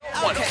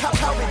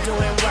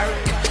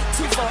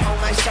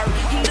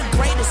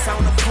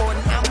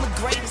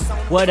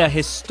What a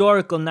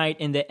historical night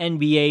in the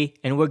NBA,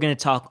 and we're going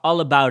to talk all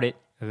about it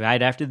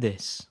right after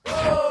this.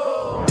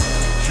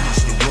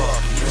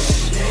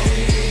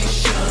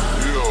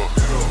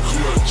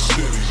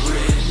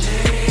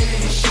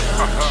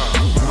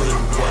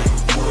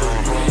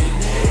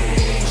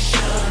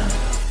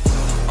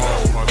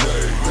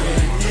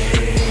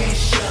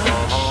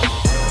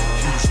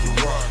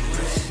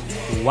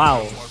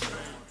 Wow,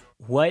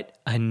 what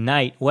a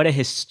night. What a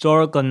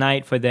historical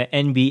night for the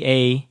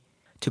NBA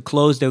to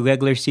close the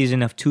regular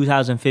season of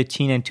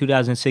 2015 and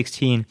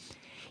 2016.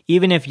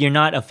 Even if you're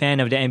not a fan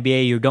of the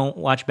NBA, you don't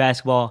watch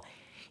basketball,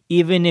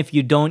 even if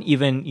you don't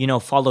even,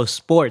 follow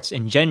sports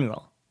in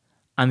general,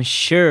 I'm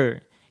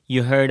sure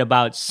you heard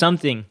about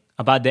something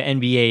about the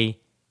NBA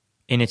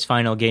in its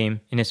final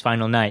game, in its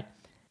final night.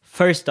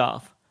 First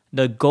off,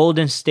 the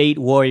Golden State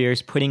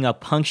Warriors putting a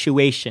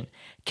punctuation,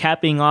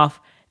 capping off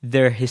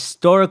their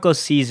historical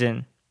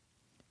season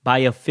by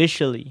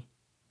officially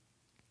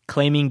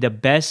claiming the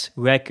best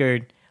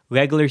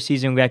regular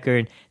season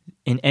record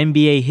in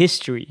NBA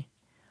history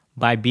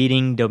by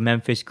beating the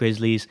Memphis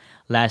Grizzlies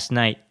last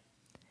night.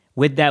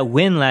 With that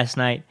win last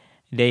night,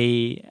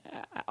 they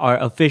are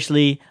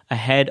officially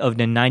ahead of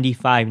the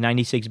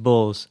 95-96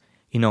 Bulls.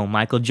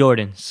 Michael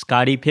Jordan,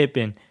 Scottie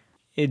Pippen,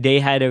 they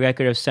had a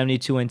record of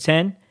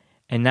 72-10,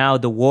 and now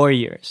the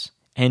Warriors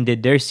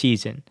ended their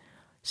season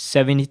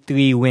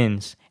 73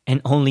 wins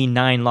and only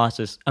 9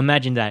 losses.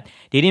 Imagine that.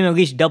 They didn't even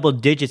reach double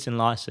digits in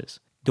losses.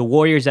 The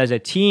Warriors as a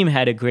team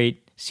had a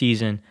great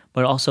season,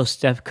 but also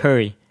Steph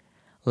Curry.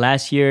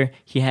 Last year,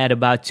 he had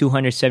about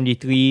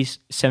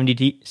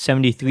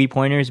 73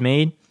 pointers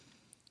made.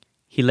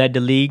 He led the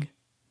league.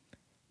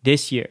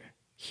 This year,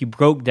 he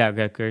broke that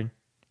record.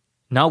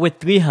 Not with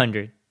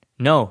 300,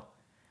 no.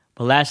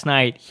 But last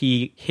night,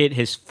 he hit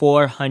his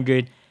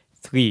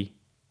 403.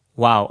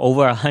 Wow,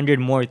 over 100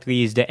 more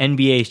threes. The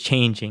NBA is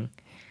changing.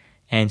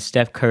 And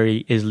Steph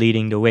Curry is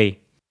leading the way.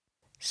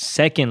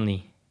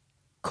 Secondly,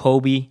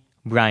 Kobe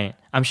Bryant.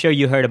 I'm sure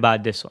you heard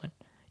about this one.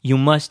 You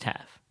must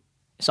have.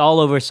 It's all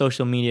over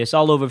social media. It's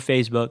all over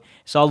Facebook.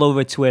 It's all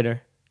over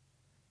Twitter.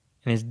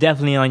 And it's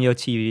definitely on your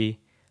TV.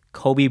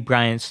 Kobe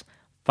Bryant's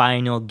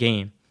final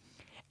game.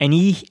 And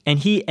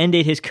he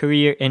ended his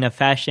career in a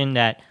fashion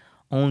that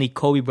only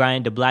Kobe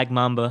Bryant, the Black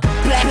Mamba,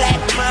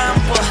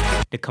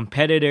 the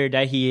competitor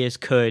that he is,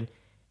 could.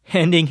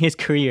 Ending his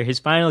career, his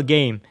final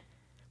game,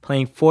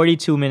 playing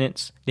 42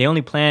 minutes. They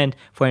only planned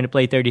for him to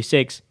play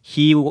 36.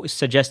 He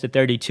suggested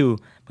 32,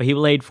 but he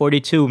played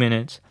 42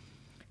 minutes,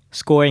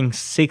 scoring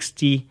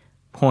 60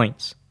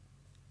 points.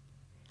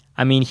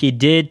 I mean, he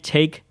did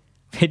take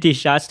 50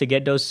 shots to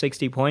get those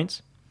 60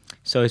 points,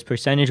 so his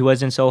percentage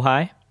wasn't so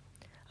high.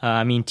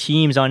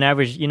 Teams on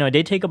average,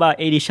 they take about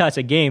 80 shots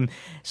a game,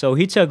 so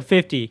he took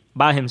 50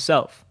 by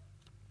himself.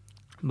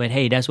 But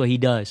hey, that's what he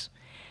does.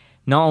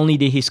 Not only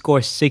did he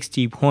score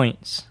 60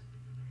 points,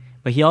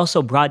 but he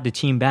also brought the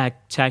team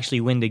back to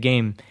actually win the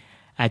game.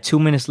 At 2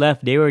 minutes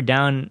left, they were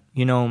down,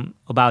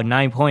 about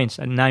 9 points.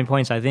 9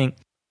 points, I think.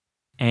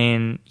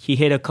 And he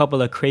hit a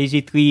couple of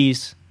crazy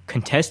threes,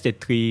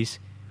 contested threes.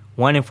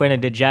 One in front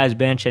of the Jazz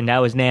bench, and that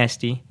was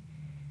nasty.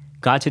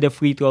 Got to the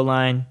free throw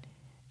line,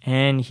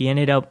 and he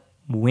ended up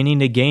winning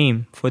the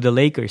game for the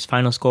Lakers.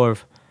 Final score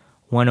of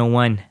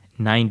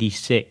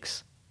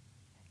 101-96.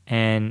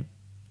 And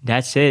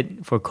that's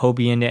it for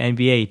Kobe in the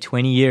NBA.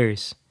 20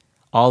 years.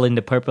 All in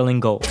the purple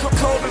and gold.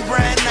 Kobe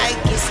Bryant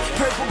Nikes,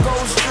 purple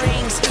gold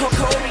strings.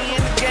 Kobe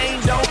in the game,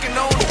 dunking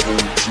on the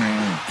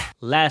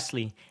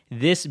Lastly,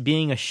 this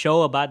being a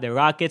show about the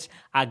Rockets,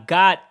 I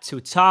got to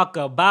talk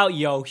about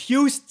your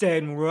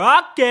Houston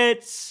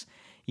Rockets.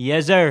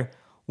 Yes, sir.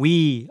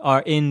 We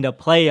are in the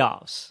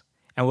playoffs,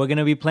 and we're going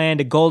to be playing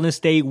the Golden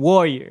State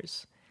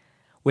Warriors.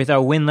 With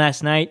our win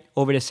last night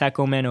over the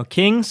Sacramento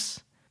Kings,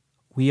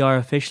 we are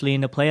officially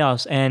in the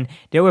playoffs. And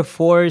there were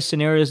 4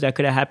 scenarios that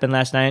could have happened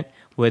last night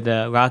with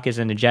the Rockets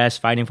and the Jazz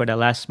fighting for the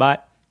last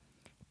spot.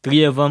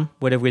 3 of them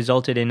would have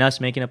resulted in us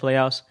making the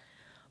playoffs.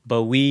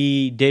 But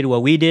we did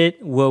what we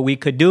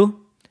could do.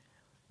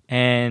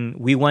 And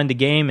we won the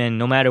game. And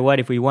no matter what,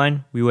 if we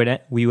won, we would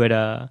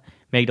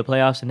make the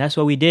playoffs. And that's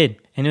what we did.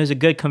 And it was a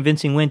good,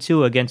 convincing win,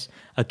 too, against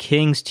a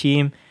Kings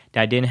team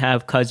that didn't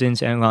have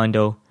Cousins and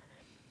Rondo.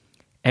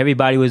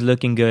 Everybody was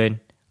looking good.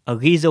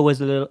 Ariza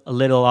was a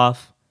little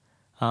off.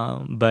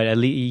 But at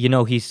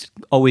least, he's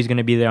always going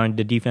to be there on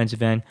the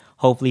defensive end.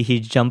 Hopefully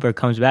his jumper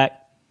comes back.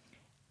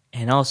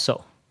 And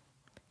also,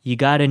 you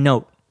got to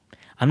note,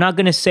 I'm not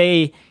going to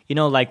say,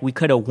 like we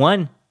could have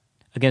won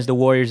against the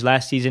Warriors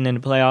last season in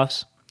the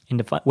playoffs, in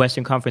the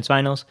Western Conference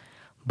Finals,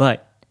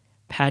 but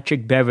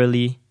Patrick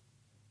Beverley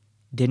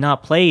did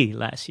not play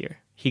last year.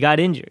 He got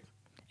injured,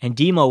 and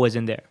Demo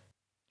wasn't there.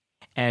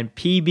 And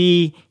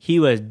PB, he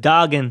was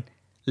dogging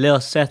Lil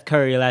Seth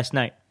Curry last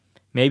night.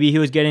 Maybe he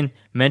was getting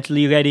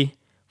mentally ready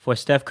for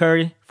Steph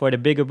Curry, for the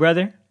bigger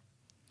brother.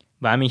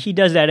 But, he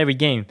does that every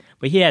game.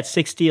 But he had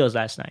 6 steals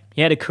last night.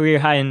 He had a career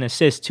high in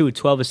assists, too,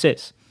 12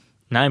 assists,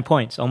 9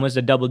 points, almost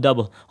a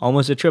double-double,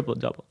 almost a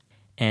triple-double.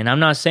 And I'm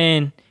not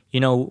saying,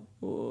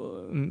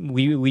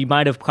 we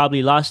might have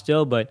probably lost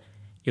still, but,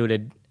 it would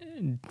have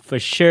for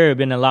sure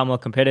been a lot more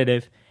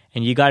competitive.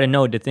 And you got to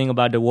know the thing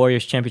about the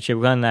Warriors championship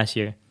run last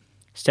year.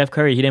 Steph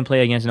Curry, he didn't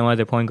play against no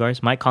other point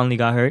guards. Mike Conley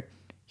got hurt.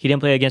 He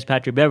didn't play against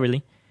Patrick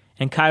Beverley.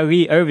 And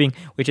Kyrie Irving,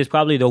 which is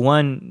probably the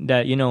one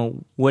that,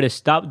 would have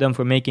stopped them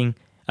from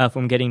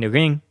from getting the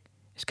ring,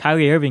 is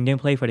Kyrie Irving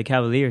didn't play for the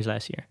Cavaliers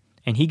last year.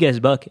 And he gets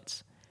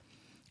buckets.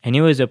 And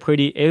it was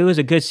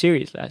a good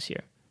series last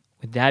year.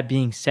 With that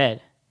being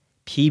said,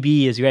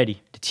 PB is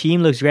ready. The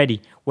team looks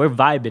ready. We're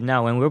vibing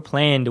now, and we're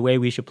playing the way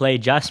we should play.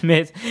 Josh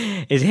Smith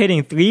is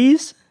hitting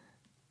threes.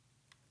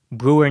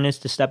 Brewer needs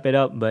to step it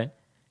up, but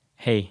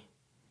hey,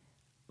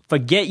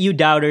 forget you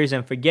doubters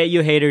and forget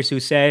you haters who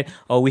said,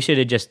 oh, we should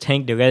have just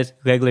tanked the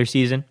regular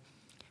season.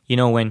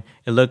 When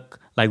it looked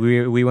like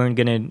we weren't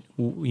going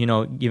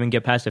to, even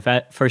get past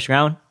the first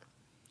round.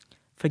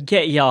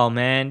 Forget y'all,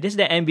 man. This is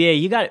the NBA.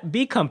 You got to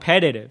be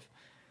competitive.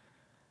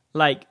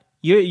 Like,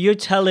 you're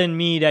telling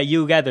me that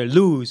you rather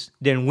lose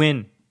than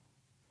win.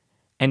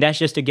 And that's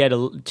just to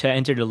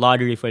enter the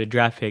lottery for the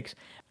draft picks.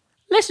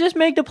 Let's just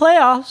make the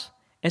playoffs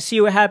and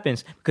see what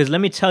happens. Because let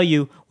me tell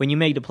you, when you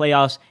make the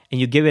playoffs and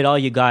you give it all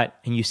you got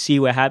and you see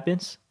what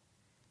happens,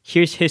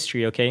 here's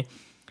history, okay?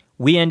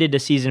 We ended the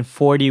season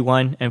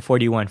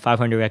 41-41,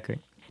 500 record.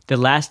 The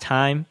last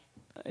time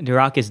the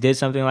Rockets did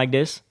something like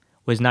this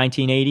was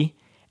 1980,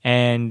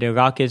 and the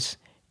Rockets,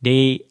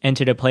 they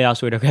entered the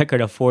playoffs with a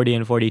record of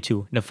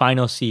 40-42, the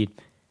final seed,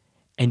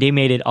 and they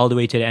made it all the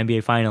way to the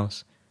NBA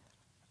Finals.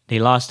 They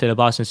lost to the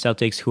Boston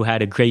Celtics, who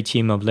had a great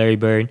team of Larry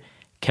Bird.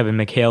 Kevin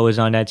McHale was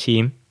on that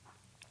team.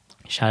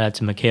 Shout out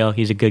to McHale.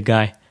 He's a good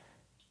guy.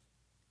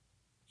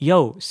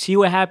 Yo, see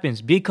what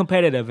happens. Be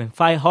competitive and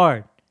fight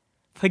hard.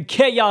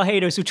 Forget y'all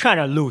haters who trying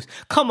to lose.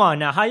 Come on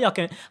now. How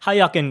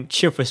y'all can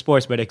cheer for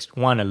sports but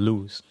want to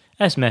lose?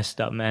 That's messed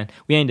up, man.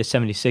 We ain't the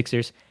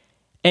 76ers.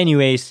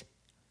 Anyways,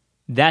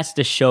 that's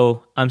the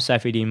show. I'm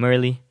Saifuddin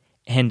Murli,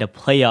 and the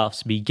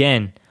playoffs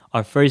begin.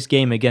 Our first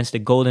game against the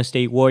Golden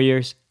State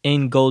Warriors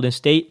in Golden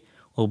State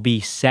will be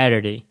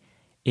Saturday,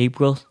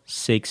 April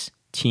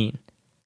 16.